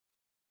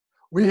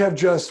We have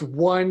just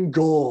one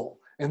goal,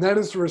 and that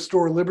is to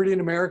restore liberty in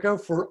America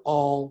for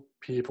all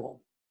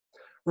people.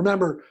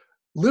 Remember,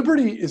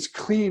 liberty is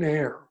clean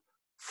air,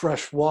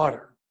 fresh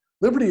water.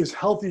 Liberty is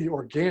healthy,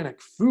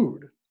 organic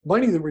food,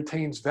 money that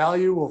retains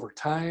value over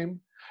time,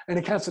 and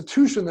a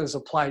constitution that is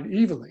applied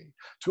evenly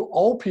to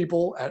all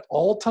people at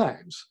all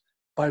times,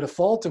 by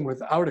default and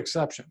without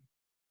exception.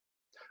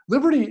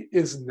 Liberty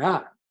is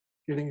not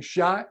getting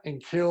shot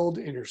and killed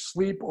in your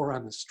sleep or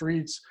on the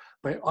streets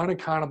by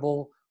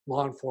unaccountable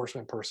law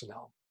enforcement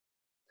personnel.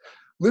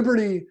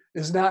 Liberty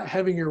is not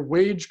having your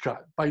wage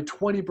cut by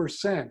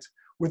 20%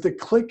 with the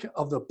click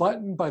of the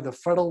button by the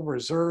Federal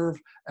Reserve,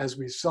 as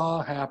we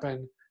saw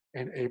happen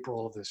in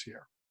April of this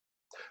year.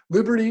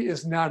 Liberty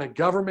is not a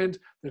government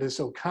that is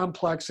so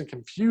complex and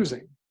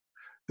confusing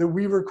that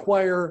we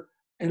require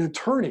an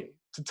attorney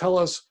to tell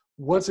us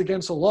what's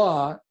against the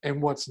law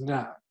and what's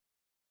not.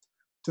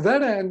 To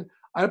that end,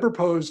 I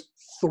propose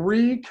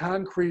 3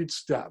 concrete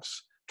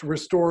steps to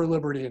restore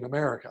liberty in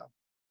America.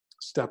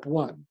 Step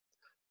 1,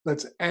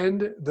 let's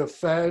end the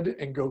Fed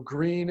and go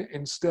green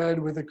instead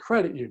with a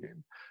credit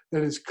union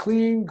that is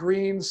clean,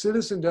 green,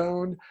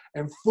 citizen-owned,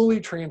 and fully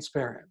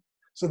transparent,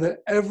 so that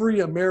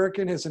every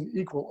American has an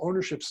equal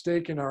ownership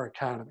stake in our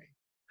economy.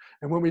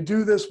 And when we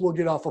do this, we'll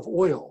get off of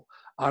oil,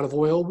 out of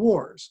oil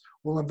wars.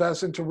 We'll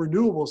invest into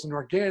renewables and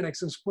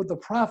organics and split the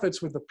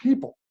profits with the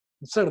people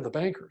instead of the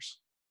bankers.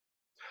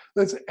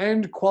 Let's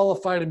end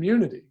qualified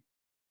immunity.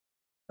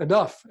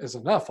 Enough is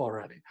enough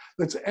already.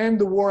 Let's end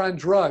the war on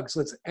drugs.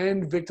 Let's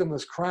end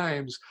victimless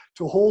crimes,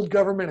 to hold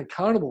government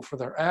accountable for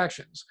their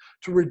actions,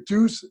 to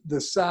reduce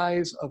the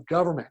size of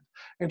government,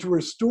 and to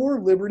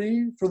restore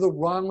liberty for the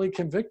wrongly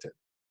convicted.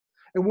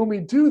 And when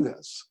we do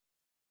this,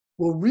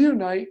 we'll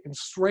reunite and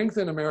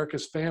strengthen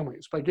America's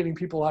families by getting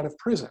people out of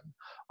prison,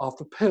 off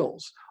the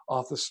pills,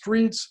 off the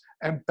streets,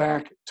 and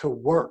back to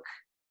work.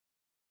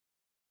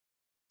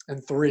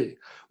 And 3,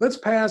 let's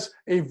pass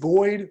a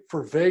void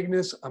for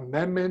vagueness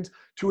amendment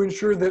to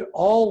ensure that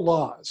all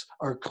laws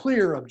are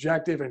clear,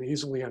 objective, and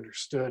easily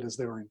understood as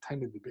they were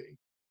intended to be.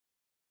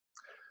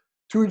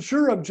 To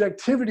ensure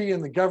objectivity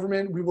in the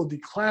government, we will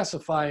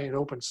declassify and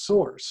open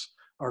source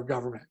our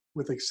government,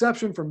 with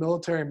exception for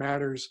military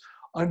matters,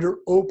 under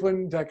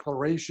open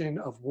declaration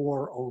of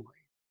war only.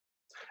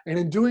 And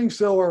in doing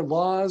so, our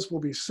laws will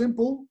be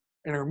simple,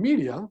 and our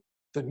media,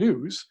 the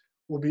news,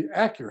 will be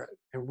accurate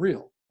and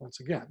real once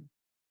again.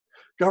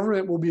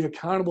 Government will be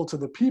accountable to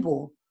the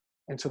people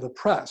and to the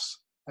press,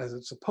 as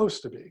it's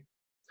supposed to be.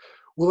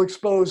 We'll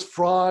expose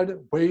fraud,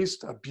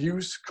 waste,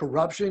 abuse,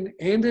 corruption,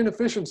 and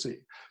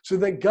inefficiency, so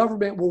that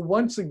government will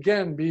once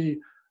again be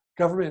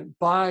government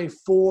by,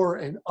 for,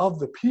 and of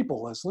the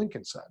people, as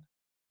Lincoln said.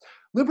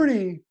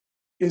 Liberty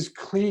is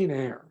clean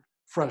air,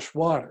 fresh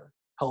water,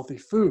 healthy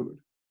food,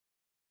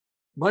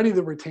 money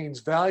that retains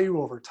value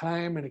over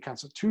time, and a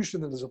constitution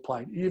that is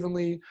applied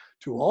evenly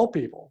to all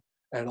people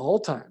at all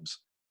times,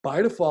 by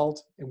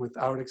default and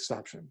without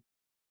exception.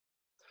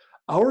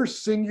 Our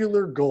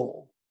singular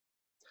goal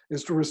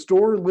is to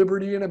restore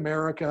liberty in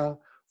America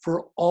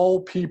for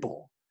all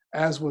people,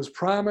 as was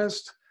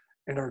promised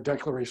in our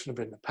Declaration of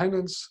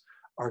Independence,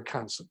 our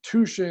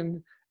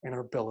Constitution, and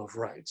our Bill of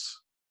Rights.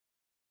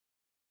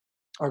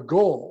 Our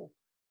goal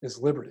is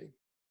liberty.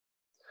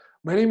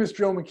 My name is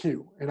Joe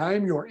McHugh, and I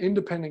am your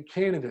independent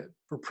candidate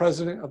for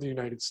President of the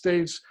United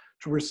States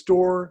to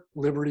restore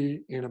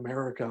liberty in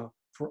America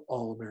for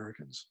all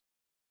Americans.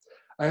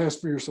 I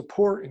ask for your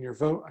support and your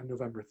vote on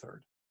November 3rd.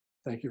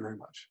 Thank you very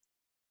much.